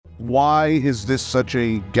Why is this such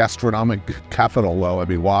a gastronomic capital, though? I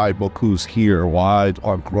mean, why Bocuse here? Why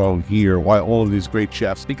Encron here? Why all of these great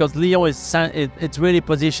chefs? Because Lyon it's really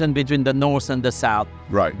positioned between the north and the south.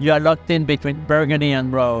 Right. You are locked in between Burgundy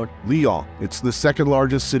and Rhode. Lyon, it's the second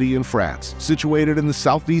largest city in France, situated in the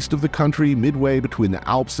southeast of the country, midway between the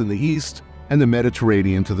Alps in the east and the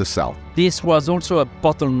Mediterranean to the south. This was also a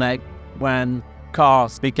bottleneck when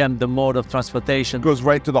cars became the mode of transportation. It goes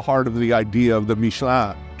right to the heart of the idea of the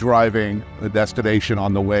Michelin driving a destination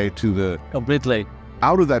on the way to the... Completely.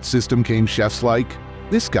 Out of that system came chefs like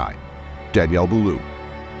this guy, Daniel Boulud.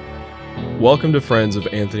 Welcome to Friends of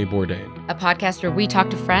Anthony Bourdain, a podcast where we talk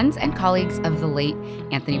to friends and colleagues of the late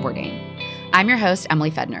Anthony Bourdain. I'm your host, Emily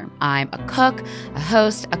Fedner. I'm a cook, a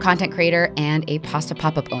host, a content creator, and a pasta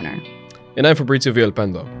pop-up owner. And I'm Fabrizio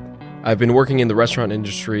Villalpando. I've been working in the restaurant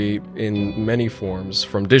industry in many forms,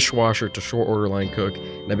 from dishwasher to short order line cook,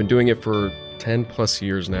 and I've been doing it for 10 plus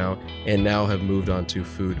years now, and now have moved on to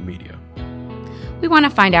food media. We want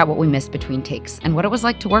to find out what we missed between takes and what it was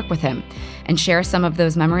like to work with him, and share some of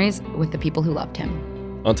those memories with the people who loved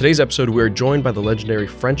him. On today's episode, we are joined by the legendary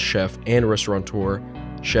French chef and restaurateur,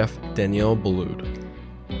 Chef Daniel Boulud.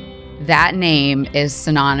 That name is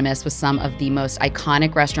synonymous with some of the most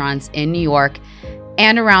iconic restaurants in New York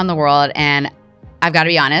and around the world, and I've got to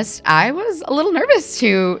be honest, I was a little nervous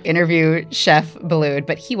to interview Chef Boulud,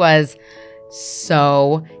 but he was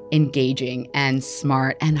so engaging and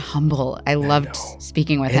smart and humble. I loved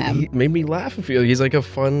speaking with him. He made me laugh and feel he's like a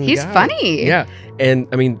fun He's guy. funny. Yeah. And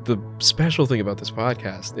I mean, the special thing about this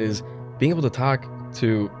podcast is being able to talk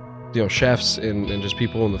to, chefs and just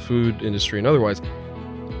people in the food industry and otherwise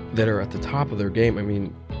that are at the top of their game. I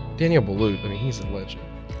mean, Daniel Boulud, he's a legend.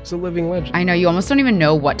 He's a living legend. I know, you almost don't even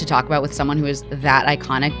know what to talk about with someone who is that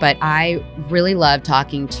iconic, but I really love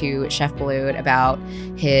talking to Chef Boulud about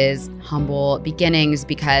his humble beginnings,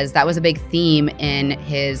 because that was a big theme in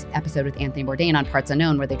his episode with Anthony Bourdain on Parts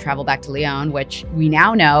Unknown, where they travel back to Lyon, which we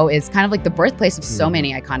now know is kind of like the birthplace of so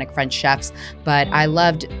many iconic French chefs. But I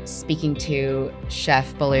loved speaking to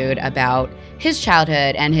Chef Boulud about his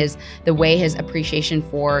childhood and the way his appreciation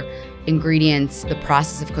for ingredients, the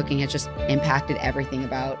process of cooking, has just impacted everything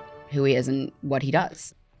about who he is and what he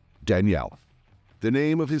does. Daniel, the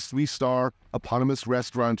name of his 3-star eponymous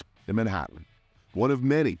restaurant in Manhattan, one of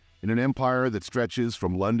many in an empire that stretches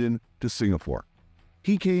from London to Singapore.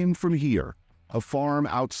 He came from here, a farm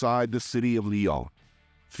outside the city of Lyon,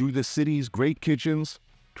 through the city's great kitchens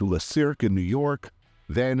to Le Cirque in New York,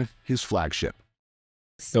 then his flagship.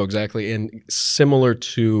 No, exactly. And similar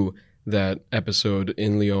to that episode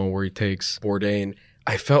in Lyon where he takes Bourdain,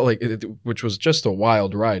 I felt like which was just a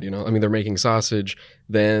wild ride, they're making sausage,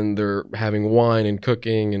 then they're having wine and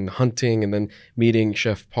cooking and hunting, and then meeting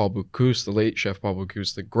Chef Paul Bocuse, the late Chef Paul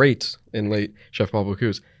Bocuse, the great and late Chef Paul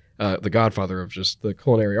Bocuse, the godfather of just the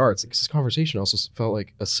culinary arts. This conversation also felt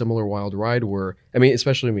like a similar wild ride where,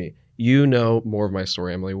 especially me, more of my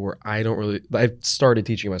story, Emily, where I started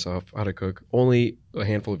teaching myself how to cook only a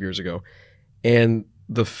handful of years ago. And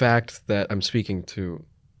the fact that I'm speaking to,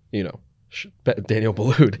 Daniel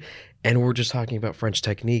Boulud, and we're just talking about French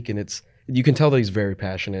technique, and you can tell that he's very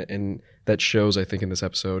passionate, and that shows, I think, in this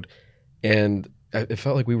episode. And it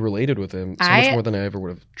felt like we related with him so much more than I ever would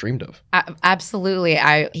have dreamed of. Absolutely.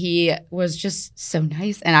 He was just so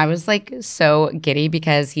nice, and I was like so giddy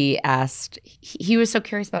because he was so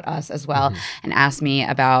curious about us as well, and asked me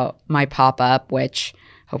about my pop-up, which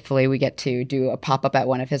hopefully we get to do a pop-up at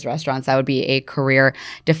one of his restaurants. That would be a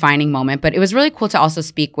career-defining moment. But it was really cool to also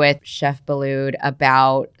speak with Chef Boulud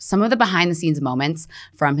about some of the behind-the-scenes moments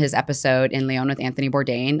from his episode in Lyon with Anthony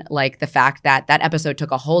Bourdain, like the fact that that episode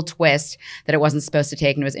took a whole twist that it wasn't supposed to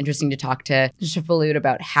take. And it was interesting to talk to Chef Boulud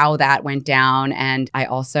about how that went down. And I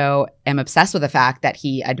also am obsessed with the fact that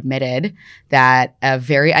he admitted that a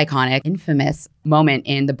very iconic, infamous moment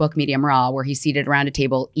in the book Medium Raw, where he's seated around a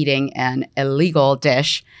table eating an illegal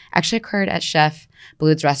dish, actually occurred at Chef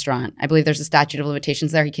Boulud's restaurant. I believe there's a statute of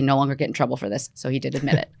limitations there. He can no longer get in trouble for this. So he did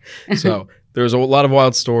admit it. So there's a lot of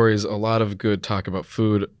wild stories, a lot of good talk about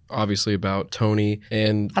food, obviously about Tony.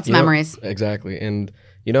 And lots of memories. Exactly. And,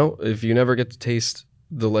 if you never get to taste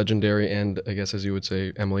the legendary and, I guess as you would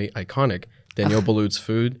say, Emily, iconic Daniel Boulud's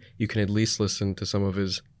food, you can at least listen to some of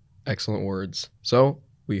his excellent words. So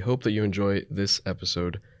we hope that you enjoy this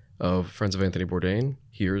episode of Friends of Anthony Bourdain.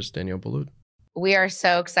 Here's Daniel Boulud. We are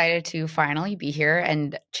so excited to finally be here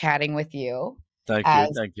and chatting with you. Thank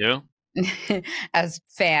you. As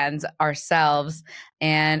fans ourselves.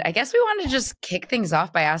 And I guess we want to just kick things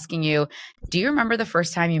off by asking you, do you remember the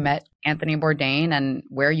first time you met Anthony Bourdain and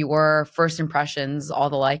where you were, first impressions, all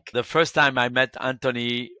the like? The first time I met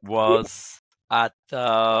Anthony was at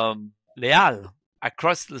Les Halles.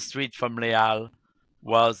 Across the street from Les Halles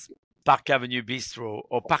was Park Avenue Bistro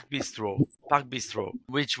or Park Bistro,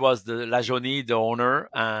 which was the La Jaunie, the owner,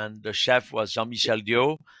 and the chef was Jean-Michel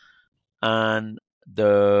Dio, and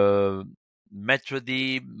the Maître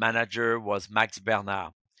d' manager was Max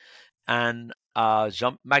Bernard. And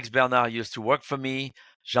Max Bernard used to work for me.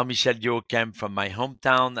 Jean-Michel Dio came from my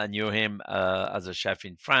hometown. I knew him as a chef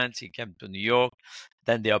in France. He came to New York.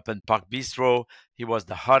 Then they opened Park Bistro. He was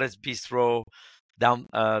the hottest bistro down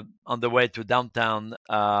on the way to downtown.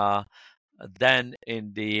 Then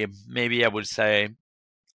in the, maybe I would say,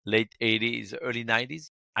 late 80s, early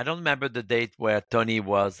 90s. I don't remember the date where Tony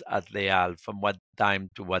was at Les Halles, from what time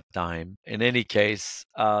to what time. In any case,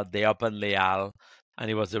 they opened Les Halles, and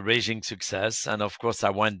it was a raging success. And of course, I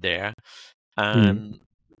went there, and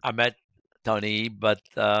I met Tony, but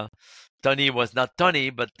Tony was not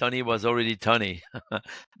Tony, but Tony was already Tony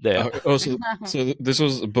there. So this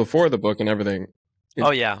was before the book and everything.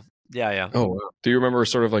 Oh, yeah. Yeah. Oh, wow. Do you remember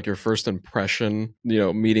sort of like your first impression,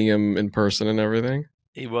 meeting him in person and everything?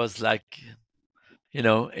 He was like,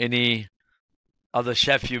 any other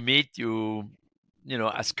chef you meet,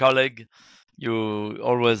 as colleague, you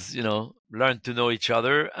always, learn to know each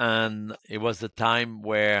other. And it was a time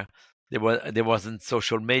where there wasn't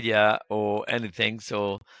social media or anything.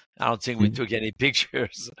 So I don't think we took any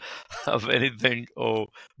pictures of anything or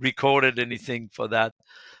recorded anything for that.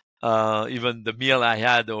 Even the meal I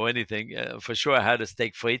had or anything. For sure, I had a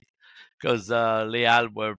steak frite because Les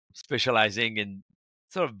Halles were specializing in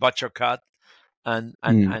sort of butcher cut and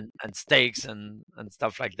steaks and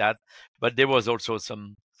stuff like that. But there was also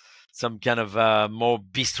some kind of more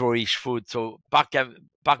bistro-ish food. So Park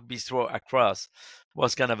Bistro across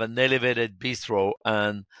was kind of an elevated bistro,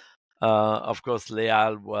 and of course Les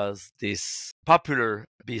Halles was this popular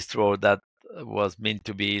bistro that was meant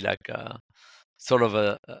to be like a sort of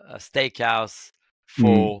a steakhouse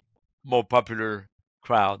for more popular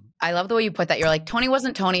crowd. I love the way you put that. You're like, Tony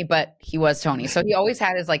wasn't Tony, but he was Tony. So he always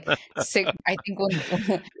had his I think when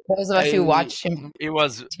those of us who watched him,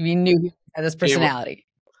 we knew he had this personality.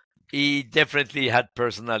 He definitely had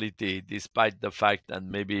personality, despite the fact that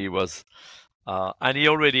maybe he was, and he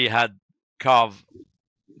already had carved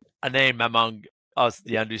a name among us,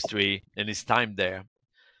 the industry, in his time there.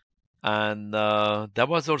 And there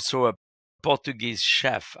was also a Portuguese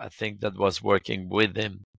chef, I think, that was working with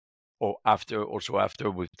him, or after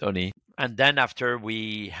with Tony. And then after,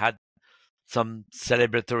 we had some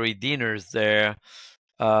celebratory dinners there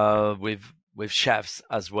with chefs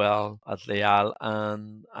as well at Les Halles.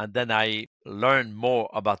 And then I learned more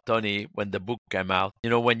about Tony when the book came out.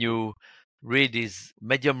 When you read his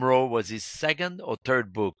Medium Raw, was his second or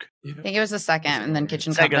third book? I think it was the second, and then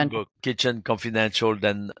Second book, Kitchen Confidential,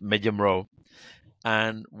 then Medium Raw.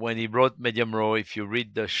 And when he wrote Medium Raw, if you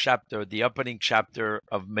read the opening chapter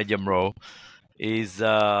of Medium Raw, is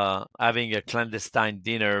having a clandestine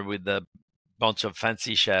dinner with a bunch of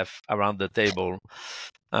fancy chefs around the table.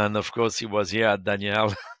 And of course, he was here at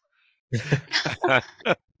Daniel. Did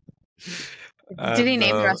he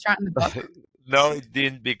name the restaurant in the book? No, it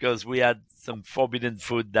didn't, because we had some forbidden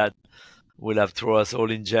food that would have thrown us all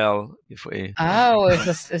in jail if we. Oh,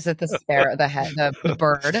 is it the sparrow, the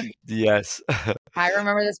bird? Yes. I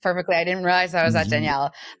remember this perfectly. I didn't realize I was at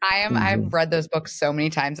Danielle. I've read those books so many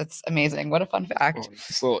times. It's amazing. What a fun fact.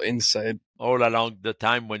 This little insight. All along the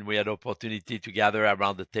time when we had opportunity to gather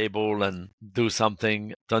around the table and do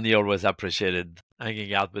something, Tony always appreciated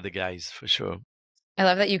hanging out with the guys, for sure. I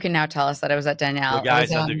love that you can now tell us that I was at Danielle. The guys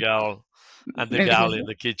and the girl. And the gal in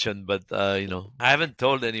the kitchen, but I haven't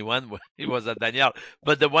told anyone where he was at Daniel.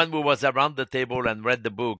 But the one who was around the table and read the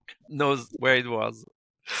book knows where it was.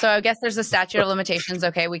 So I guess there's a statute of limitations.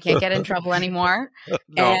 Okay, we can't get in trouble anymore,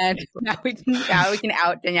 No. And now we can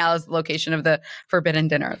out Danielle's location of the forbidden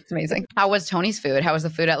dinner. It's amazing. How was Tony's food? How was the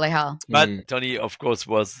food at Les Halles? But Tony, of course,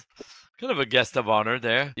 was kind of a guest of honor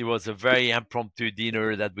there. It was a very impromptu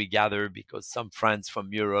dinner that we gathered because some friends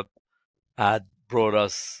from Europe had brought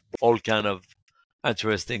us all kind of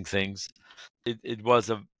interesting things. It was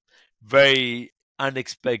a very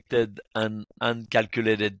unexpected and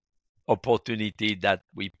uncalculated opportunity that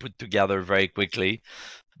we put together very quickly,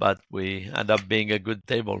 but we end up being a good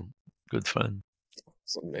table, good fun.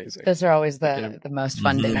 It's amazing. Those are always the most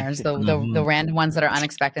fun dinners. The random ones that are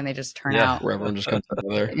unexpected and they just turn out. Where everyone just comes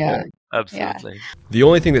together. Yeah. Absolutely. Yeah. The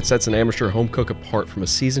only thing that sets an amateur home cook apart from a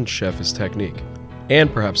seasoned chef is technique,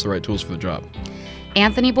 and perhaps the right tools for the job.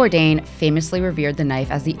 Anthony Bourdain famously revered the knife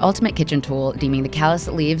as the ultimate kitchen tool, deeming the callus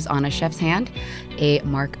it leaves on a chef's hand a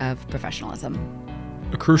mark of professionalism.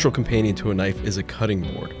 A crucial companion to a knife is a cutting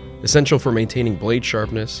board, essential for maintaining blade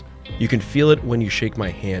sharpness You can feel it when you shake my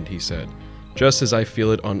hand, he said, just as I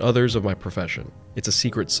feel it on others of my profession. It's a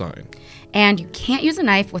secret sign. And you can't use a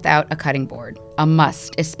knife without a cutting board. A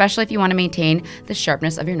must, especially if you want to maintain the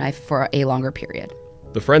sharpness of your knife for a longer period.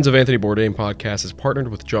 The Friends of Anthony Bourdain podcast is partnered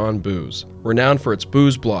with John Booz, renowned for its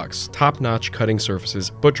booze blocks, top-notch cutting surfaces,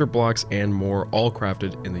 butcher blocks, and more, all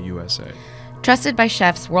crafted in the USA. Trusted by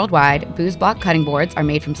chefs worldwide, Booze Block cutting boards are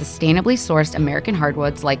made from sustainably sourced American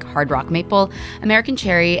hardwoods like hard rock maple, American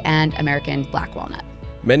cherry, and American black walnut.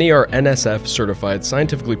 Many are NSF certified,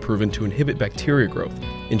 scientifically proven to inhibit bacteria growth,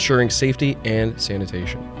 ensuring safety and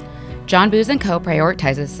sanitation. John Booz & Co.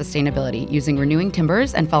 prioritizes sustainability using renewing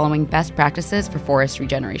timbers and following best practices for forest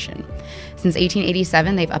regeneration. Since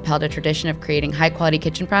 1887, they've upheld a tradition of creating high-quality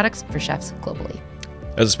kitchen products for chefs globally.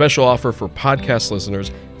 As a special offer for podcast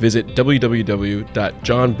listeners, visit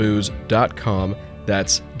www.johnboos.com.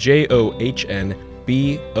 That's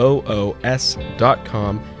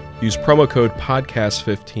JOHNBOOS.com. Use promo code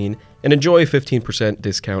podcast15 and enjoy a 15%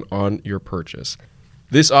 discount on your purchase.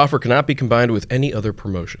 This offer cannot be combined with any other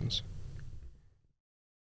promotions.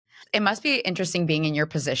 It must be interesting being in your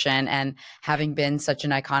position and having been such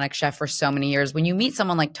an iconic chef for so many years. When you meet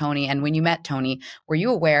someone like Tony, and when you met Tony, were you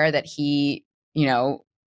aware that he,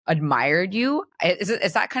 admired you?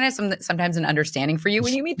 Is that kind of sometimes an understanding for you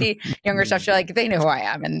when you meet the younger chefs? You're like, they know who I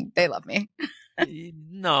am and they love me.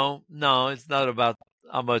 No, it's not about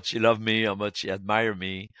how much he loved me, how much he admired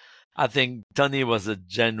me. I think Tony was a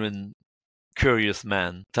genuine curious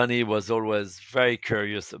man. Tony was always very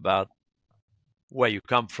curious about where you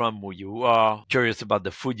come from, who you are, curious about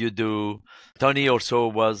the food you do. Tony also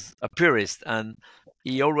was a purist, and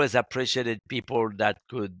he always appreciated people that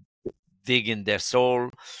could dig in their soul,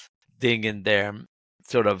 dig in their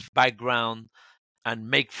sort of background, and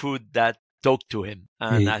make food that talked to him.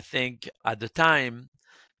 And I think at the time,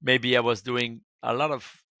 maybe I was doing a lot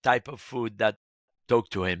of type of food that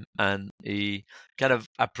talked to him, and he kind of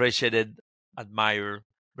appreciated, admired,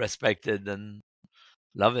 respected, and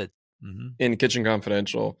loved it. Mm-hmm. In Kitchen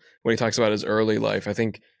Confidential, when he talks about his early life, I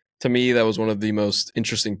think to me that was one of the most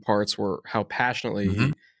interesting parts, were how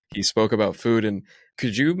passionately he spoke about food. And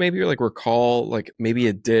could you maybe recall maybe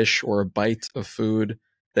a dish or a bite of food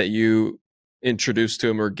that you introduced to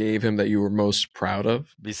him or gave him that you were most proud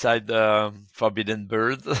of? Beside the forbidden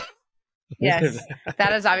bird. Yes,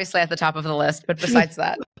 that is obviously at the top of the list. But besides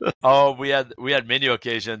that, we had many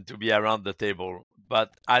occasions to be around the table,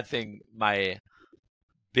 but I think my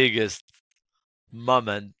biggest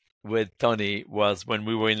moment with Tony was when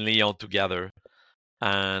we were in Lyon together,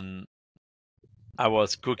 and I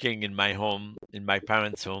was cooking in my home, in my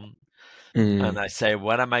parents' home, and I say,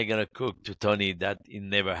 what am I going to cook to Tony that he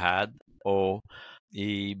never had or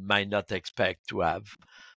he might not expect to have?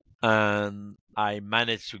 And I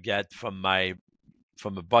managed to get from a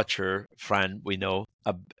butcher friend we know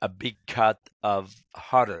a big cut of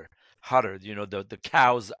udder, the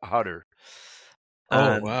cow's udder.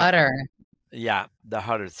 And, wow. Udder. Yeah, the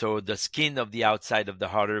udder. So the skin of the outside of the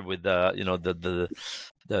udder with the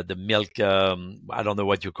the milk. I don't know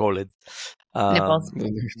what you call it.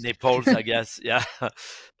 Nipples, I guess. Yeah,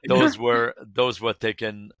 those were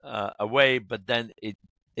taken away. But then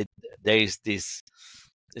there is this.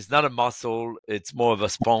 It's not a muscle. It's more of a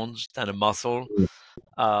sponge than a muscle.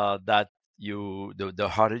 That the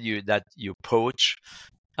udder that you poach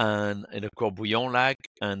and in a court-bouillon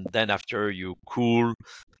and then after you cool,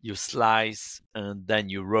 you slice, and then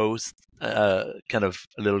you roast, kind of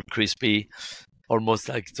a little crispy, almost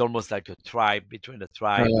like a tripe between a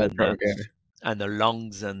tripe and the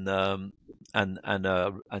lungs and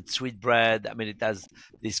sweet bread. I mean, it has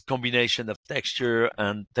this combination of texture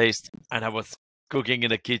and taste. And I was cooking in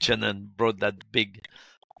the kitchen and brought that big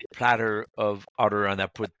platter of udder, and I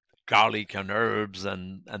put garlic and herbs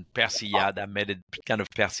and persillade. I made it kind of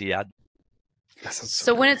persillade.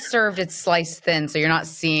 So when it's served, it's sliced thin, so you're not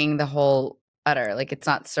seeing the whole udder. Like, it's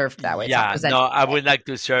not served that way. Yeah, no, I would like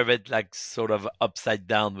to serve it like sort of upside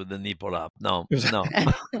down with the nipple up. No. No,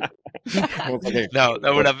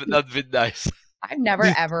 that would have not been nice. I've never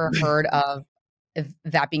ever heard of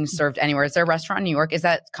that being served anywhere. Is there a restaurant in New York? Is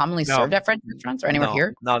that commonly served at French restaurants or anywhere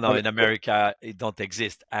here? No, in America, it don't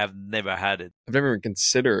exist. I've never had it. I've never even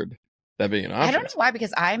considered that being an option. I don't know why,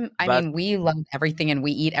 because I mean, we love everything and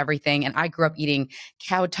we eat everything. And I grew up eating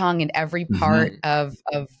cow tongue in every part of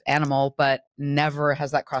animal, but never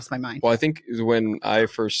has that crossed my mind. Well, I think when I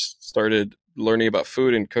first started learning about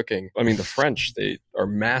food and cooking, I mean, the French, they are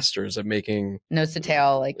masters at making nose to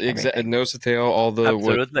tail, like nose to tail, all the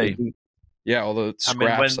absolutely. All the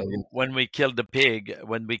scraps. When we killed the pig,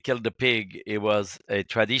 it was a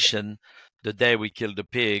tradition the day we killed the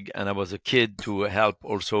pig, and I was a kid to help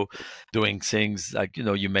also doing things like,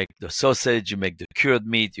 you make the sausage, you make the cured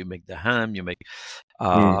meat, you make the ham, you make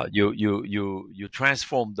you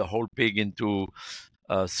transform the whole pig into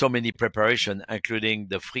so many preparation, including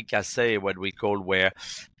the fricassee, what we call, where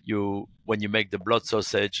when you make the blood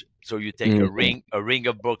sausage, so you take a ring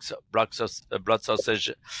of blood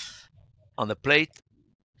sausage on a plate,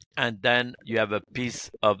 and then you have a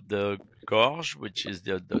piece of the gorge, which is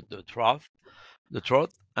the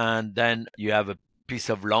throat, and then you have a piece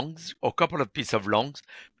of lungs, or a couple of pieces of lungs,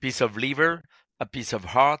 piece of liver, a piece of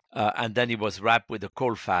heart, and then it was wrapped with a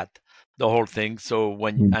coal fat, the whole thing. So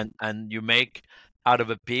and you make out of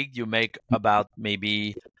a pig, you make about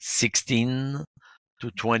maybe 16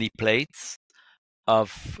 to 20 plates of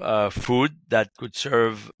food that could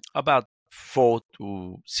serve about 4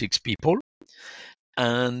 to 6 people,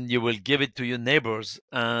 and you will give it to your neighbors,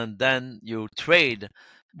 and then you trade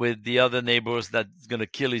with the other neighbors that's going to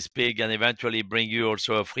kill his pig and eventually bring you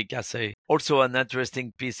also a fricassee. Also, an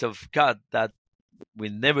interesting piece of cut that we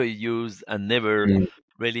never use and never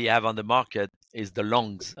really have on the market is the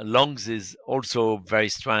lungs. Lungs is also very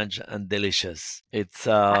strange and delicious. It's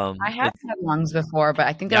I have had lungs before, but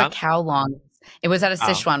I think they were cow lungs. It was at a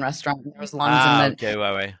Sichuan restaurant. There was lungs in the. Okay,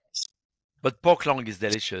 right. But pork lung is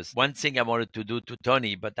delicious. One thing I wanted to do to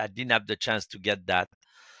Tony, but I didn't have the chance to get that.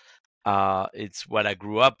 It's what I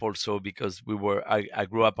grew up also, because I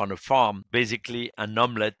grew up on a farm, basically an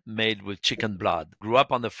omelet made with chicken blood. Grew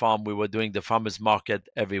up on the farm. We were doing the farmers market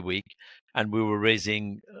every week, and we were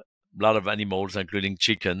raising a lot of animals, including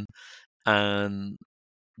chicken. And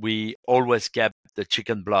we always kept the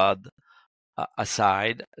chicken blood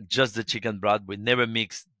aside, just the chicken blood. We never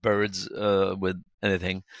mixed birds with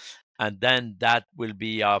anything. And then that will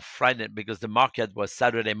be our Friday, because the market was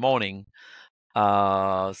Saturday morning.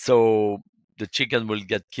 So the chicken will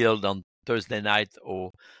get killed on Thursday night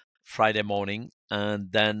or Friday morning,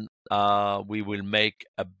 and then we will make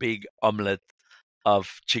a big omelet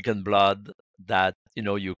of chicken blood that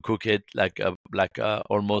you cook it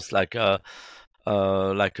almost like a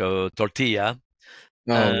tortilla.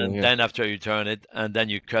 And then after you turn it, and then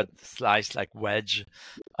you cut slice like wedge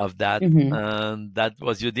of that, and that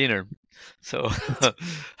was your dinner. So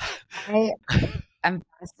I'm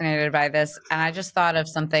fascinated by this, and I just thought of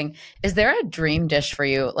something. Is there a dream dish for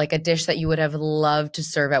you, like a dish that you would have loved to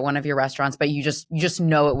serve at one of your restaurants, but you just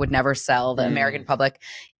know it would never sell? The American public,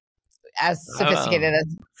 as sophisticated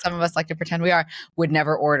as some of us like to pretend we are, would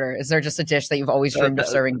never order. Is there just a dish that you've always dreamed of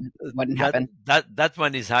serving that wouldn't happen? That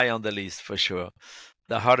one is high on the list for sure.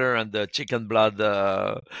 The hotter and the chicken blood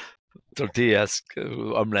tortillas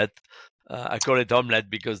omelette. I call it omelette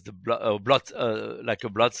because the blood, like a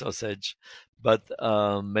blood sausage, but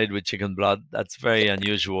made with chicken blood. That's very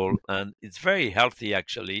unusual, and it's very healthy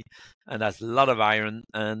actually, and has a lot of iron.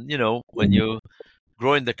 And when you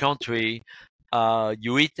grow in the country,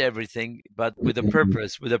 you eat everything, but with a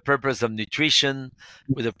purpose of nutrition,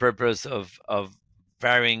 with a purpose of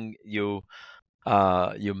varying your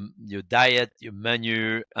diet, your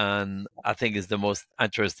menu, and I think it's the most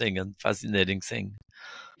interesting and fascinating thing.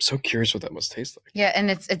 I'm so curious what that must taste like. Yeah, and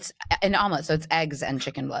it's an omelet, so it's eggs and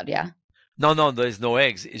chicken blood. Yeah. No, there's no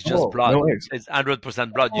eggs. It's just blood. No eggs. It's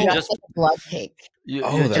 100% blood. You just like a blood cake. You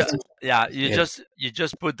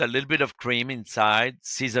just put a little bit of cream inside,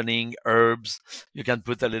 seasoning, herbs. You can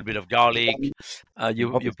put a little bit of garlic.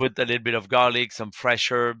 You put a little bit of garlic, some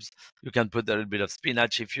fresh herbs. You can put a little bit of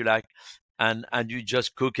spinach if you like, and you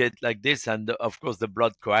just cook it like this. And of course, the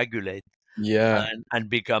blood coagulates. Yeah. And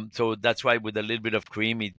become, so that's why with a little bit of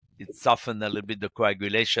cream, it softens a little bit the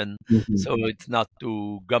coagulation, so it's not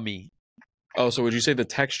too gummy. Oh, so would you say the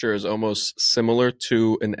texture is almost similar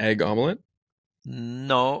to an egg omelet?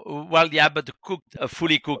 No, well, yeah, but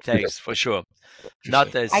fully cooked eggs for sure,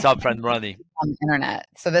 not as soft and runny. On the internet,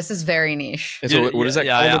 so this is very niche. So what is that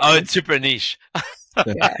called? Yeah. Oh, it's super niche.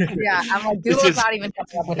 Yeah, I'm like, Google's not even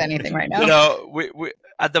coming up with anything right now. We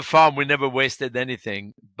at the farm, we never wasted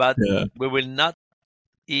anything, but we will not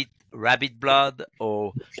eat rabbit blood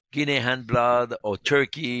or guinea hen blood or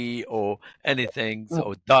turkey or anything.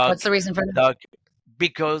 So duck. What's the reason for that? Duck,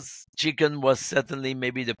 because chicken was certainly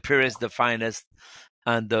maybe the purest, the finest,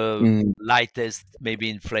 and the lightest maybe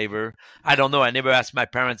in flavor. I don't know. I never asked my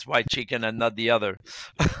parents why chicken and not the other.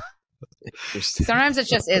 Sometimes it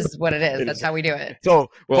just is what it is. That's how we do it. So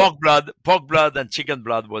pork blood and chicken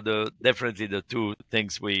blood were definitely the two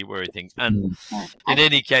things we were eating. And in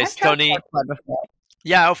any case, Tony,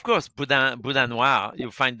 yeah, of course, boudin noir. You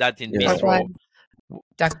find that in bistro.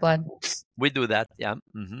 Duck blood. We do that, yeah.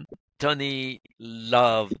 Tony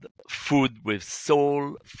loved food with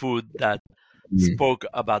soul, food that spoke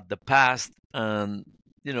about the past and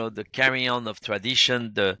the carry on of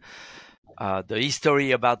tradition, the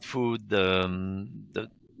history about food, the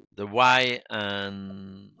why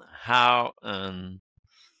and how and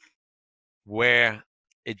where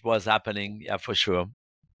it was happening. Yeah, for sure.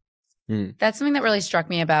 That's something that really struck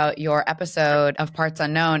me about your episode of Parts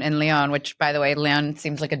Unknown in Lyon, which, by the way, Lyon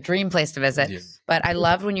seems like a dream place to visit. Yeah. But I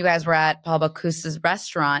loved when you guys were at Paul Bocuse's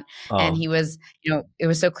restaurant, and Oh, he was, it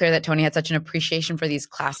was so clear that Tony had such an appreciation for these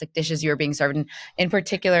classic dishes you were being served. And in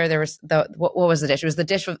particular, there was what was the dish? It was the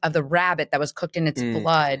dish of the rabbit that was cooked in its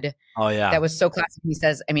blood. oh yeah. That was so classic. He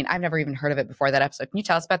says, I mean, I've never even heard of it before that episode. Can you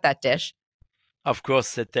tell us about that dish? Of course,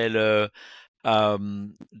 c'était le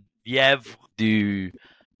lièvre du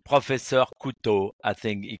Professeur Couteau, I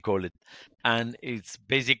think he called it. And it's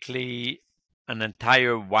basically an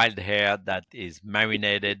entire wild hare that is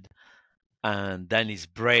marinated and then is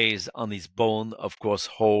braised on his bone, of course,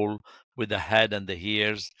 whole with the head and the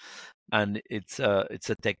ears. And it's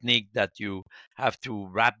a technique that you have to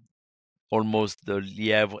wrap almost the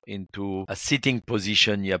lièvre into a sitting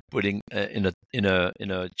position. You're putting in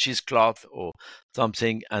a cheesecloth or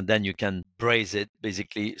something, and then you can braise it,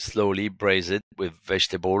 basically slowly braise it with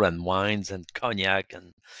vegetable and wines and cognac,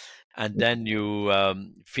 and then you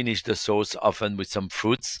finish the sauce often with some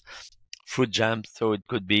fruit jam. So it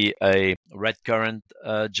could be a red currant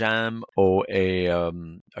jam or a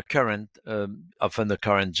currant, often a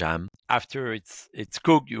currant jam. After it's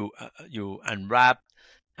cooked, you unwrap,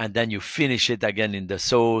 and then you finish it again in the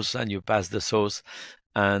sauce, and you pass the sauce.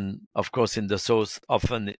 And of course, in the sauce,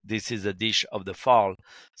 often this is a dish of the fall,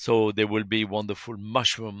 so there will be wonderful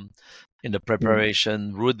mushroom in the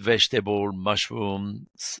preparation, root vegetable,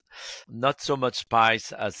 mushrooms, not so much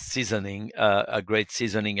spice as seasoning, a great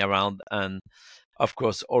seasoning around, and of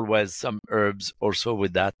course, always some herbs also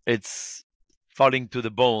with that. It's falling to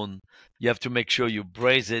the bone. You have to make sure you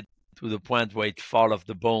braise it to the point where it fall off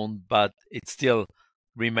the bone, but it still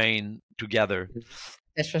remain together.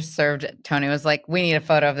 Dish was served. Tony was like, "We need a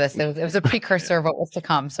photo of this." It was a precursor of what was to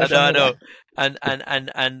come. I Social know, I media.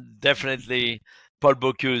 know. And definitely Paul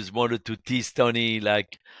Bocuse wanted to tease Tony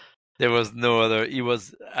like there was no other.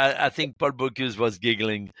 I think Paul Bocuse was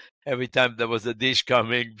giggling every time there was a dish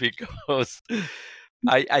coming because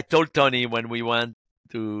I told Tony when we went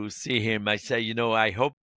to see him, I say, I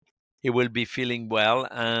hope he will be feeling well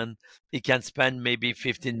and he can spend maybe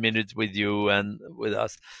 15 minutes with you and with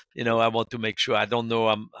us. I want to make sure. I don't know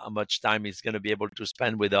how much time he's going to be able to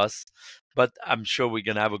spend with us, but I'm sure we're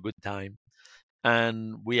going to have a good time.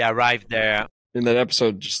 And we arrived there. In that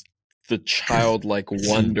episode, just the childlike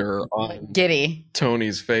wonder on Giddy.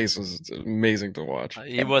 Tony's face was amazing to watch.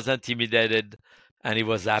 He was intimidated and he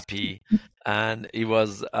was happy. And he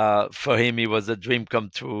was, for him, it was a dream come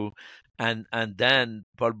true. And then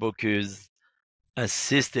Paul Bocuse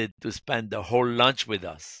insisted to spend the whole lunch with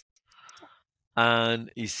us.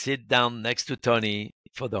 And he sit down next to Tony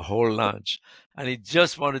for the whole lunch. And he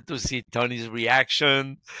just wanted to see Tony's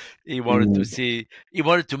reaction. He wanted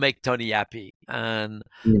to make Tony happy. And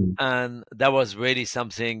that was really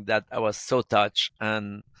something that I was so touched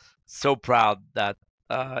and so proud that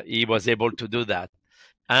he was able to do that.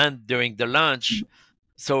 And during the lunch,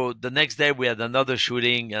 so the next day we had another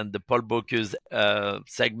shooting, and the Paul Bocuse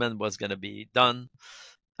segment was going to be done.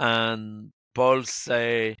 And Paul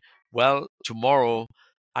say, "Well, tomorrow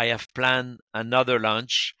I have planned another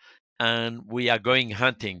lunch, and we are going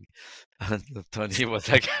hunting." And Tony was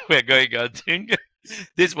like, "We're going hunting."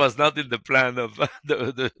 This was not in the plan of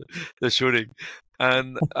the shooting.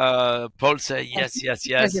 And Paul said, "Yes, yes,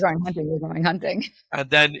 yes." You're going hunting. You're going hunting.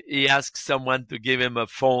 And then he asked someone to give him a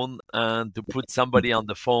phone and to put somebody on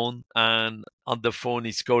the phone. And on the phone,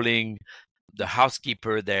 he's calling the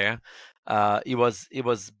housekeeper there. It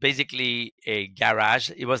was basically a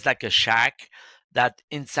garage. It was like a shack that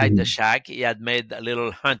inside the shack, he had made a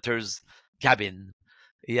little hunter's cabin.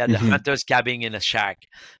 He had a hunter's cabin in a shack.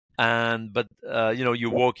 But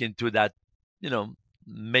you walk into that,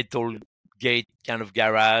 metal gate kind of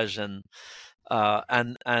garage, and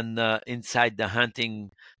inside the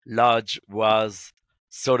hunting lodge was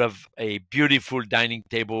sort of a beautiful dining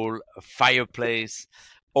table, a fireplace,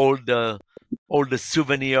 all the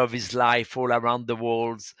souvenir of his life all around the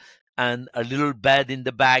walls, and a little bed in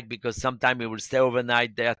the back because sometimes he would stay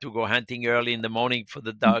overnight there to go hunting early in the morning for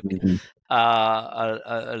the duck.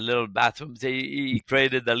 A little bathroom. He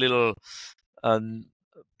created a little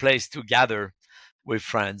place to gather with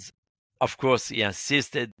friends. Of course, he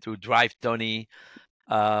insisted to drive Tony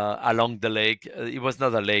along the lake. It was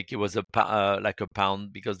not a lake; it was like a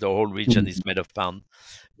pound because the whole region is made of pound.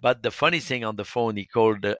 But the funny thing on the phone, he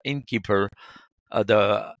called the innkeeper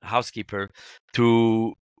the housekeeper,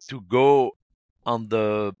 to go on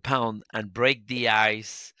the pound and break the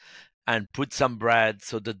ice and put some bread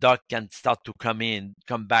so the duck can start to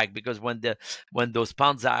come back, because when those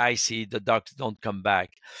pounds are icy, the ducks don't come back.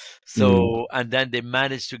 So and then they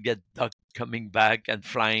managed to get duck coming back and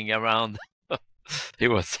flying around. It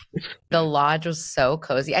was The lodge was so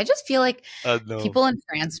cozy. I just feel like no. people in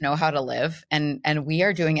France know how to live, and we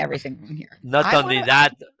are doing everything wrong here. Not only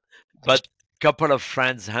that, but couple of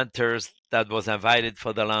friends, hunters, that was invited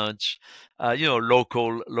for the lunch.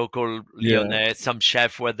 Local Lyonnais, some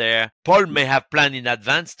chefs were there. Paul may have planned in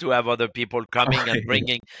advance to have other people coming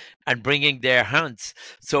and bringing their hunts.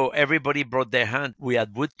 So everybody brought their hunt. We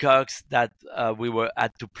had woodcocks that we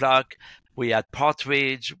had to pluck. We had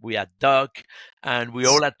partridge, we had duck, and we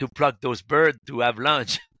all had to pluck those birds to have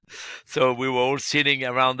lunch. So we were all sitting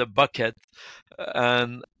around the bucket,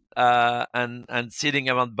 and sitting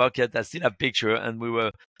around bucket. I still have picture,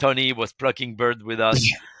 and Tony was plucking bird with us,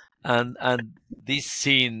 and this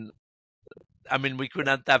scene, I mean, we could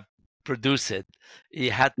not have produced it.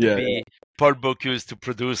 It had to be Paul Bocuse to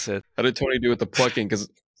produce it. How did Tony do with the plucking? Because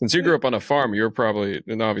since you grew up on a farm, you were probably,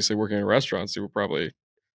 and obviously working in restaurants, you were probably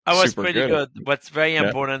I was super pretty good. What's very Yeah.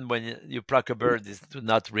 important when you pluck a bird is to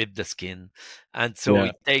not rip the skin, and so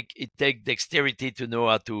Yeah. it take dexterity to know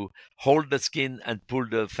how to hold the skin and pull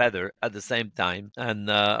the feather at the same time. And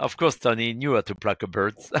of course, Tony knew how to pluck a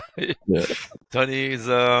bird. Yeah. Tony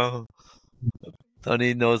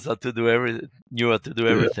knows how to do knew how to do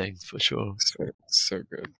everything for sure. So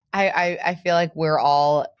good. I feel like we're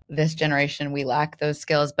all this generation, we lack those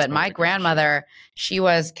skills. But my grandmother, she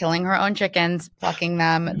was killing her own chickens, plucking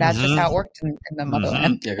them. That's just how it worked in the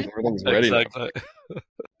motherland. Yeah, 'cause everything's ready now. Exactly.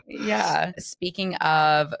 Yeah. Speaking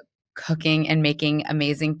of cooking and making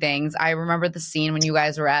amazing things, I remember the scene when you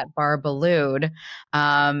guys were at Bar Boulud,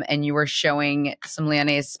 and you were showing some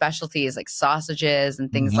Lyonnais specialties like sausages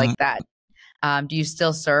and things like that. Do you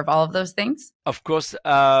still serve all of those things? Of course,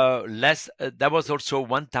 less. That was also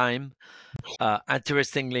one time.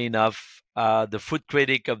 Interestingly enough, the food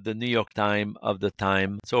critic of the New York Times of the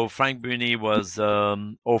time. So Frank Bruni was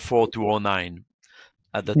 04 to 09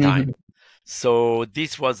 at the time. So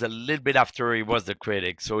this was a little bit after he was the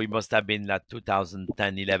critic. So he must have been like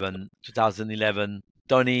 2011.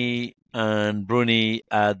 Tony and Bruni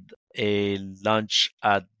had a lunch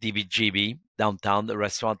at DBGB downtown, the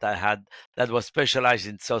restaurant I had that was specialized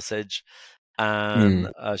in sausage and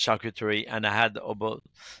charcuterie, and I had about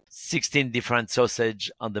 16 different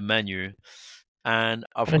sausage on the menu. And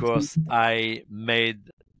of course, I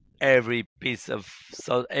made every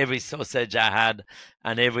every sausage I had,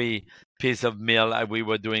 and every piece of meal. We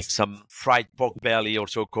were doing some fried pork belly,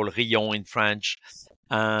 also called Lyon in French,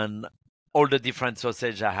 and all the different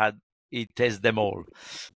sausage I had. He tasted them all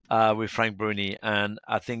with Frank Bruni, and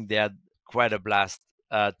I think they had quite a blast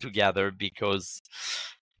together, because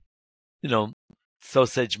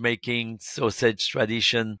sausage making, sausage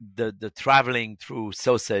tradition, the traveling through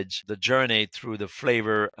sausage, the journey through the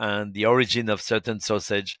flavor and the origin of certain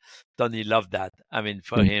sausage. Tony loved that. I mean,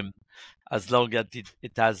 for him, as long as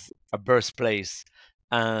it has a birthplace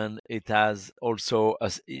and it has also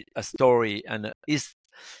a story and a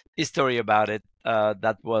history about it,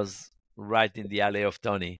 that was right in the alley of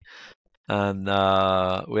Tony. And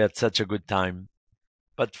we had such a good time.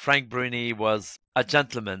 But Frank Bruni was a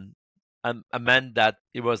gentleman, a man that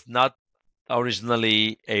he was not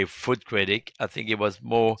originally a food critic. I think he was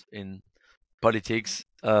more in politics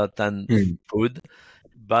than food.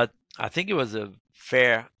 But I think he was a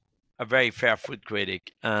very fair food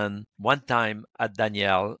critic. And one time at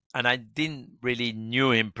Daniel, and I didn't really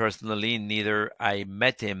knew him personally, neither I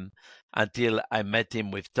met him until I met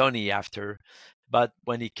him with Tony after. But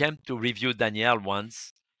when he came to review Daniel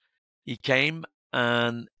once, he came,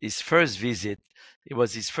 and it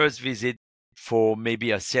was his first visit for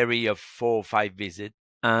maybe a series of 4 or 5 visits.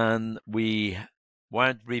 And we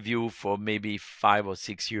weren't reviewed for maybe 5 or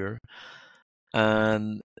 6 years.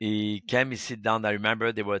 And he came, he sit down. I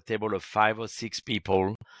remember there were a table of 5 or 6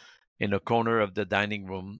 people in a corner of the dining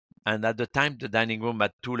room. And at the time, the dining room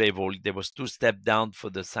had 2 levels. There was 2 step down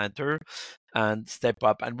for the center and step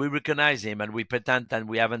up. And we recognize him, and we pretend that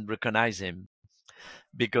we haven't recognized him,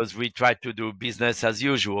 because we tried to do business as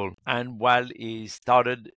usual. And while he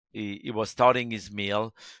was starting his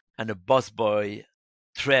meal, and a busboy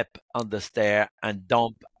tripped on the stair and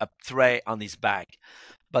dumped a tray on his back.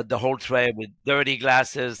 But the whole tray with dirty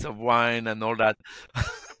glasses of wine and all that.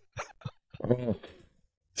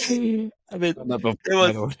 I mean, it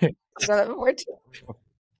was,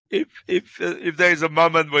 if there is a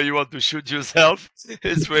moment where you want to shoot yourself,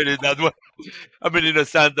 it's really that way. I mean, in a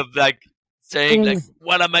sense of like saying like,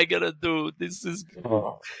 "What am I gonna do? This is,"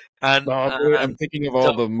 and No, I'm thinking of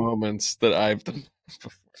all so the moments that I've done.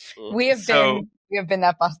 We have So- been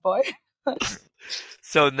that busboy.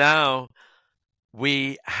 so now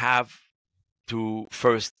we have to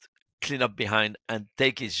first clean up behind and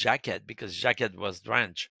take his jacket because jacket was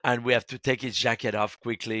drenched, and we have to take his jacket off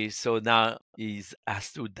quickly. So now he's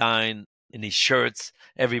has to dine in his shirts.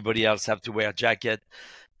 Everybody else have to wear a jacket,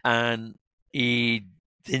 and he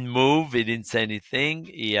didn't move. He didn't say anything.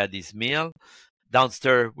 He had his meal.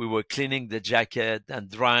 Downstairs, we were cleaning the jacket and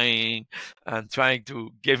drying and trying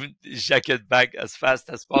to give him his jacket back as fast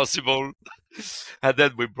as possible. And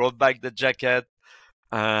then we brought back the jacket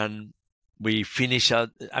and we finished out.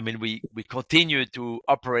 I mean, we continued to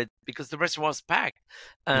operate because the restaurant was packed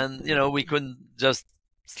and, we couldn't just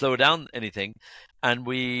slow down anything. And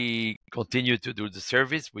we continued to do the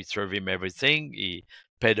service. We serve him everything. He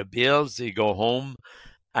paid the bills. He go home.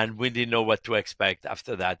 And we didn't know what to expect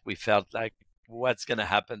after that. We felt like, what's going to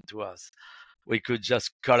happen to us? We could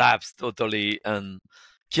just collapse totally and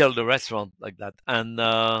kill the restaurant like that. And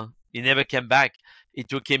he never came back. It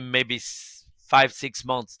took him maybe 5-6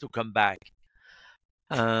 months to come back.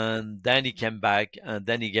 And then he came back and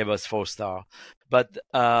then he gave us 4-star. But,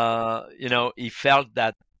 he felt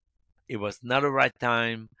that it was not the right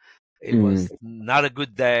time. It was not a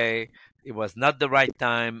good day. It was not the right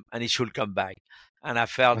time and he should come back. And I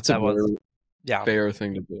felt That's that a was fair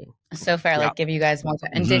thing to do. So fair, like give you guys more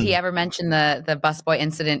time. And did he ever mention the busboy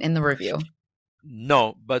incident in the review?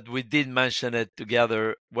 No, but we did mention it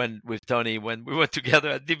together with Tony when we were together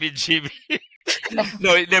at DBGB.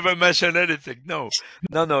 No, he never mentioned anything. No.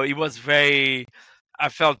 He was very. I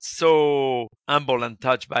felt so humble and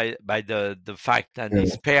touched by the fact that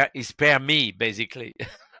he spared me basically.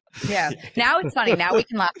 Yeah. Now it's funny. Now we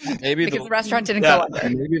can laugh Maybe because the restaurant didn't go under.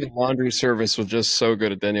 Maybe the laundry service was just so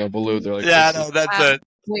good at Daniel Boulud. They're like, that's it.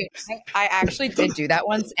 Wait, I actually did do that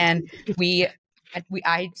once, and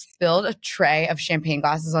I spilled a tray of champagne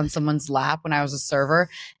glasses on someone's lap when I was a server,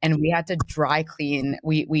 and we had to dry clean.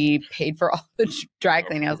 We paid for all the dry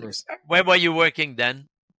cleaning. I was like, where were you working then?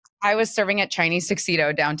 I was serving at Chinese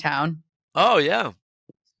Tuxedo downtown. Oh yeah.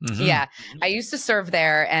 Mm-hmm. Yeah, I used to serve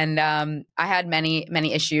there, and I had many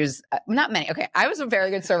issues. Not many. Okay, I was a very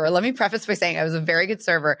good server. Let me preface by saying I was a very good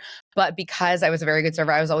server, but because I was a very good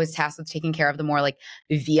server, I was always tasked with taking care of the more like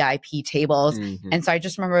VIP tables. And so I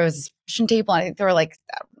just remember it was a Russian table. I think they were like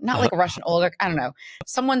not like a Russian older, I don't know,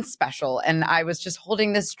 someone special, and I was just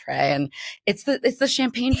holding this tray, and it's the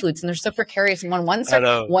champagne flutes, and they're so precarious. And when one's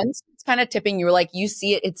kind of tipping, you were like, you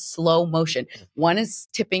see it, it's slow motion. One is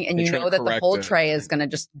tipping, and you know that the whole tray is going to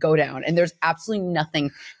just go down, and there's absolutely nothing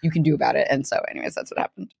you can do about it. And so, anyways, that's what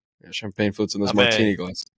happened. Yeah, champagne flutes in those martini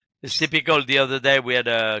glasses. It's typical. The other day we had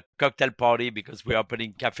a cocktail party because we're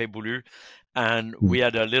opening Café Boulud, and we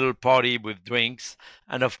had a little party with drinks.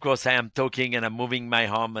 And of course, I am talking and I'm moving my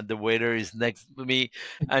arm, and the waiter is next to me,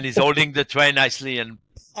 and he's holding the tray nicely, and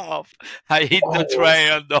I hit the tray,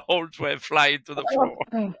 and the whole tray fly to the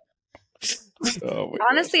floor.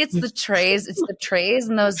 Honestly, it's the trays. It's the trays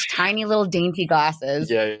and those tiny little dainty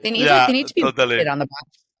glasses. Yeah, they need to be totally on the back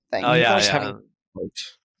thing. Oh yeah.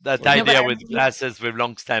 That idea with glasses with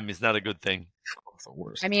long stem is not a good thing. The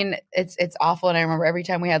worst. I mean, it's awful. And I remember every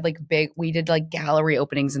time we had we did like gallery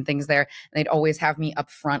openings and things there, and they'd always have me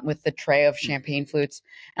up front with the tray of champagne flutes.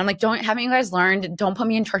 And I'm like, haven't you guys learned? Don't put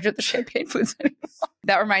me in charge of the champagne flutes anymore.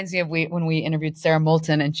 That reminds me of when we interviewed Sarah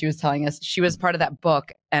Moulton, and she was telling us she was part of that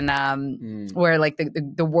book, and where like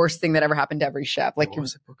the worst thing that ever happened to every chef, like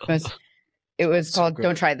it was called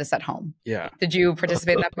 "Don't Try This at Home." Yeah. Did you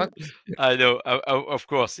participate in that book? I know, of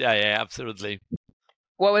course. Yeah, absolutely.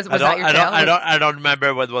 What was that your tale? I don't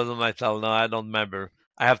remember what was on my tale. No, I don't remember.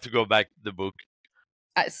 I have to go back to the book.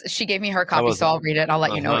 She gave me her copy, so I'll read it. I'll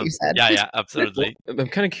let you know what you said. Yeah, absolutely. I'm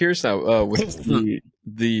kind of curious now with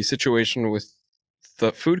the situation with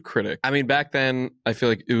the food critic. I mean, back then, I feel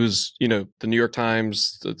like it was, the New York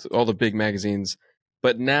Times, all the big magazines.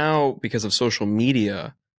 But now, because of social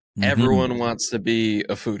media, everyone wants to be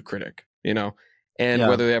a food critic, and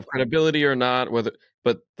whether they have credibility or not,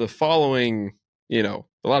 but the following,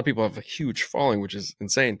 a lot of people have a huge following, which is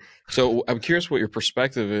insane. So I'm curious what your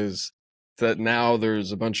perspective is that now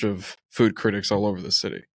there's a bunch of food critics all over the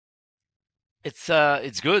city.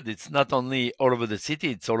 It's good. It's not only all over the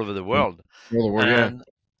city; it's all over the world. All over the world,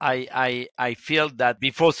 and I feel that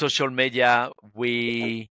before social media,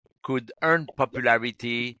 we could earn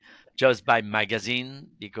popularity just by magazine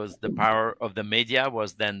because the power of the media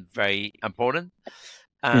was then very important,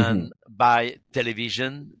 and by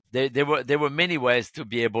television. There were many ways to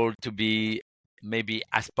be able to be maybe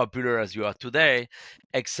as popular as you are today,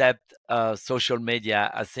 except social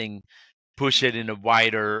media, I think, push it in a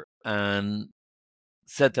wider and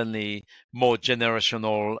certainly more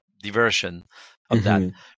generational diversion of that.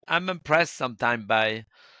 Mhm. I'm impressed sometimes by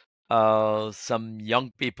some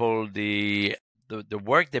young people, the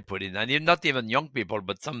work they put in, and not even young people,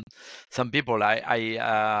 but some people.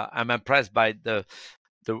 I'm impressed by the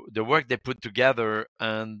work they put together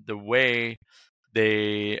and the way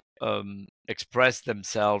they express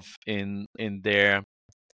themselves in their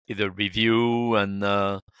either review and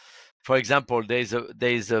for example, there's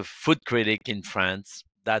a food critic in France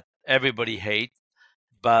that everybody hates,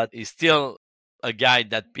 but he's still a guy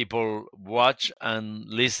that people watch and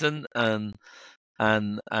listen and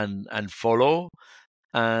follow.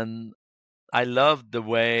 And I love the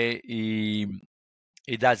way he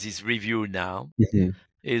does his review now. Mhm.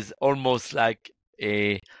 Is almost like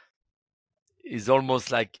a is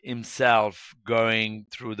almost like himself going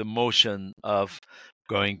through the motion of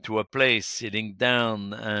going to a place, sitting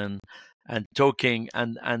down and talking,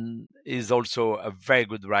 and is also a very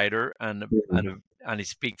good writer, and he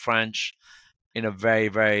speak French in a very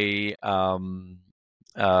very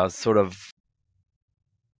sort of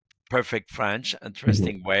perfect French,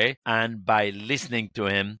 Mhm. interesting way. And by listening to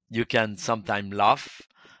him, you can sometimes laugh.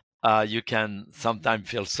 You can sometimes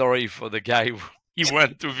feel sorry for the guy who he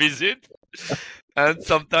went to visit. And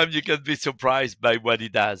sometimes you can be surprised by what he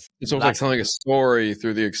does. It's almost like Last telling a story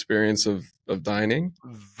through the experience of dining.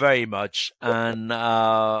 very much, and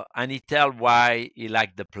he tell why he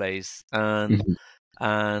liked the place, Mhm.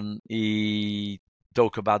 and he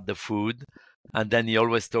talk about the food, and then he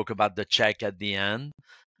always talk about the check at the end,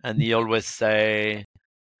 and he always say,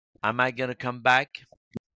 "Am I gonna come back?"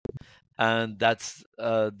 And that's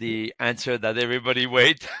the answer that everybody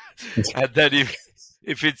wait. And then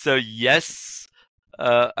if it's a yes,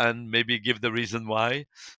 and maybe give the reason why,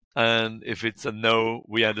 and if it's a no,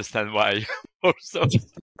 we understand why. Also,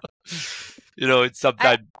 it's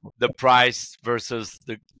I sometimes the price versus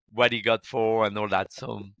the what he got for and all that.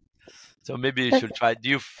 So maybe you should try. Do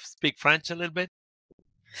you speak French a little bit?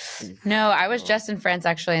 No, I was just in France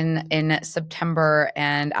actually in September,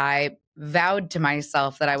 and I vowed to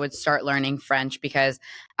myself that I would start learning French because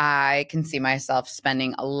I can see myself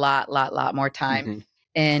spending a lot more time Mhm.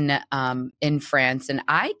 in France. And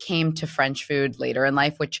I came to French food later in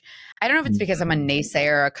life, which I don't know if it's because I'm a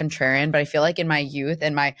naysayer or a contrarian, but I feel like in my youth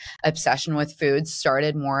and my obsession with food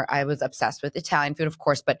started more. I was obsessed with Italian food, of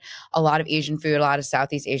course, but a lot of Asian food, a lot of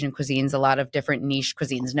Southeast Asian cuisines, a lot of different niche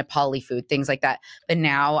cuisines, Nepali food, things like that. But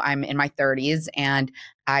now I'm in my 30s and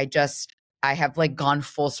I have like gone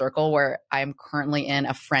full circle where I'm currently in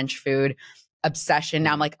a French food obsession.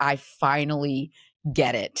 Now I'm like, I finally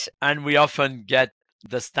get it. And we often get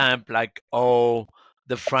the stamp like, oh,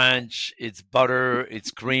 the French, it's butter,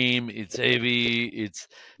 it's cream, it's heavy,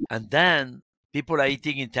 and then people are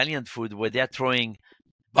eating Italian food where they're throwing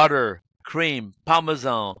butter, cream,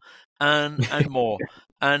 parmesan, and more,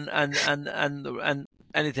 and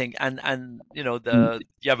anything, and you